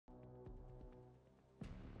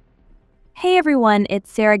Hey everyone,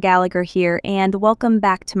 it's Sarah Gallagher here and welcome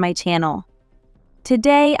back to my channel.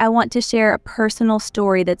 Today I want to share a personal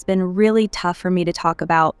story that's been really tough for me to talk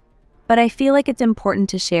about, but I feel like it's important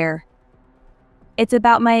to share. It's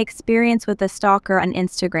about my experience with a stalker on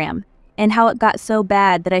Instagram and how it got so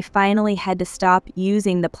bad that I finally had to stop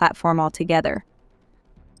using the platform altogether.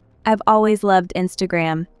 I've always loved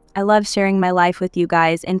Instagram. I love sharing my life with you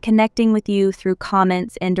guys and connecting with you through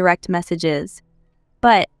comments and direct messages.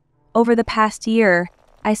 But over the past year,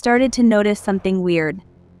 I started to notice something weird.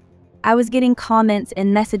 I was getting comments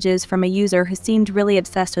and messages from a user who seemed really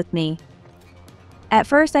obsessed with me. At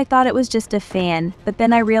first I thought it was just a fan, but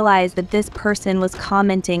then I realized that this person was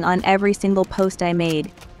commenting on every single post I made,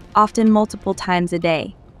 often multiple times a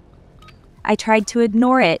day. I tried to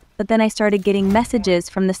ignore it, but then I started getting messages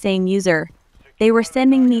from the same user. They were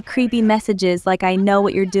sending me creepy messages like "I know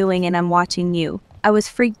what you're doing and I'm watching you." I was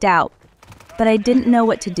freaked out, but I didn't know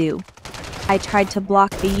what to do. I tried to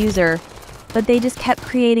block the user, but they just kept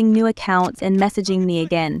creating new accounts and messaging me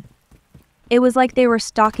again. It was like they were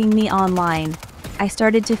stalking me online. I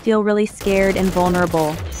started to feel really scared and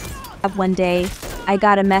vulnerable. One day, I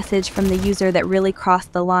got a message from the user that really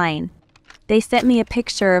crossed the line. They sent me a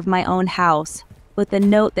picture of my own house with a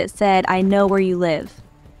note that said, "I know where you live."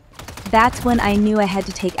 That's when I knew I had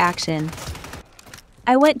to take action.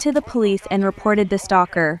 I went to the police and reported the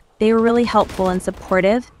stalker. They were really helpful and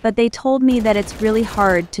supportive, but they told me that it's really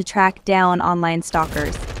hard to track down online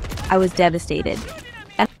stalkers. I was devastated.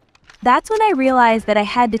 And that's when I realized that I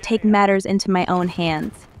had to take matters into my own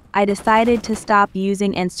hands. I decided to stop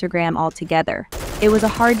using Instagram altogether. It was a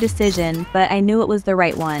hard decision, but I knew it was the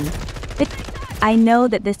right one. I know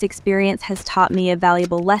that this experience has taught me a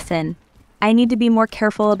valuable lesson. I need to be more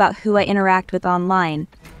careful about who I interact with online,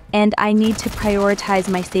 and I need to prioritize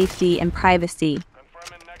my safety and privacy.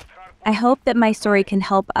 I hope that my story can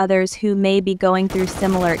help others who may be going through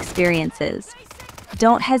similar experiences.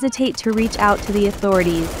 Don't hesitate to reach out to the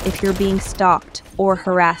authorities if you're being stalked or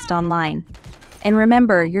harassed online. And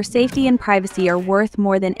remember, your safety and privacy are worth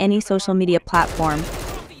more than any social media platform.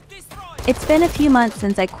 It's been a few months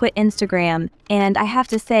since I quit Instagram, and I have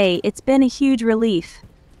to say, it's been a huge relief.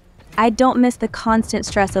 I don't miss the constant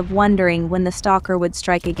stress of wondering when the stalker would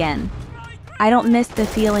strike again. I don't miss the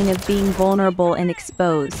feeling of being vulnerable and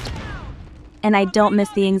exposed. And I don't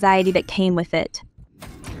miss the anxiety that came with it.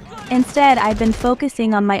 Instead, I've been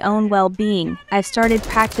focusing on my own well-being. I've started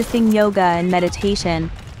practicing yoga and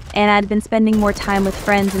meditation, and I've been spending more time with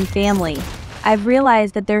friends and family. I've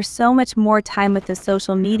realized that there's so much more time with the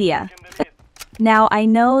social media. Now, I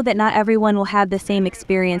know that not everyone will have the same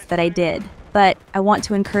experience that I did, but I want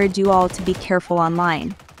to encourage you all to be careful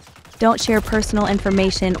online. Don't share personal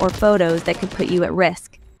information or photos that could put you at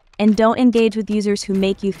risk. And don't engage with users who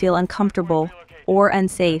make you feel uncomfortable or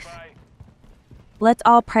unsafe. Let's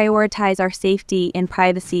all prioritize our safety and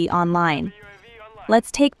privacy online.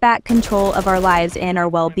 Let's take back control of our lives and our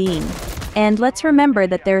well-being. And let's remember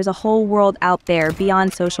that there is a whole world out there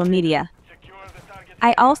beyond social media.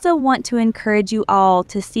 I also want to encourage you all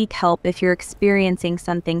to seek help if you're experiencing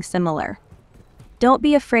something similar. Don't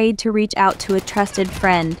be afraid to reach out to a trusted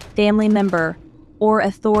friend, family member, or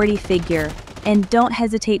authority figure. And don't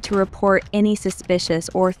hesitate to report any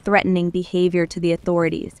suspicious or threatening behavior to the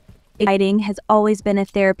authorities. Writing has always been a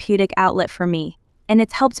therapeutic outlet for me, and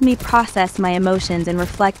it's helped me process my emotions and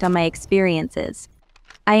reflect on my experiences.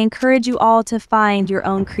 I encourage you all to find your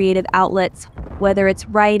own creative outlets, whether it's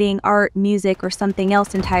writing, art, music, or something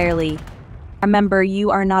else entirely. Remember,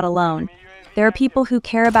 you are not alone. There are people who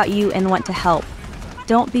care about you and want to help.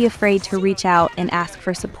 Don't be afraid to reach out and ask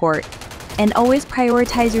for support. And always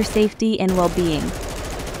prioritize your safety and well-being.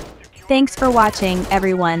 Thanks for watching,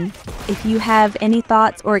 everyone. If you have any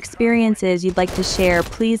thoughts or experiences you'd like to share,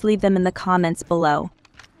 please leave them in the comments below.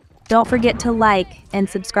 Don't forget to like and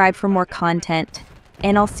subscribe for more content,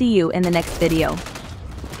 and I'll see you in the next video.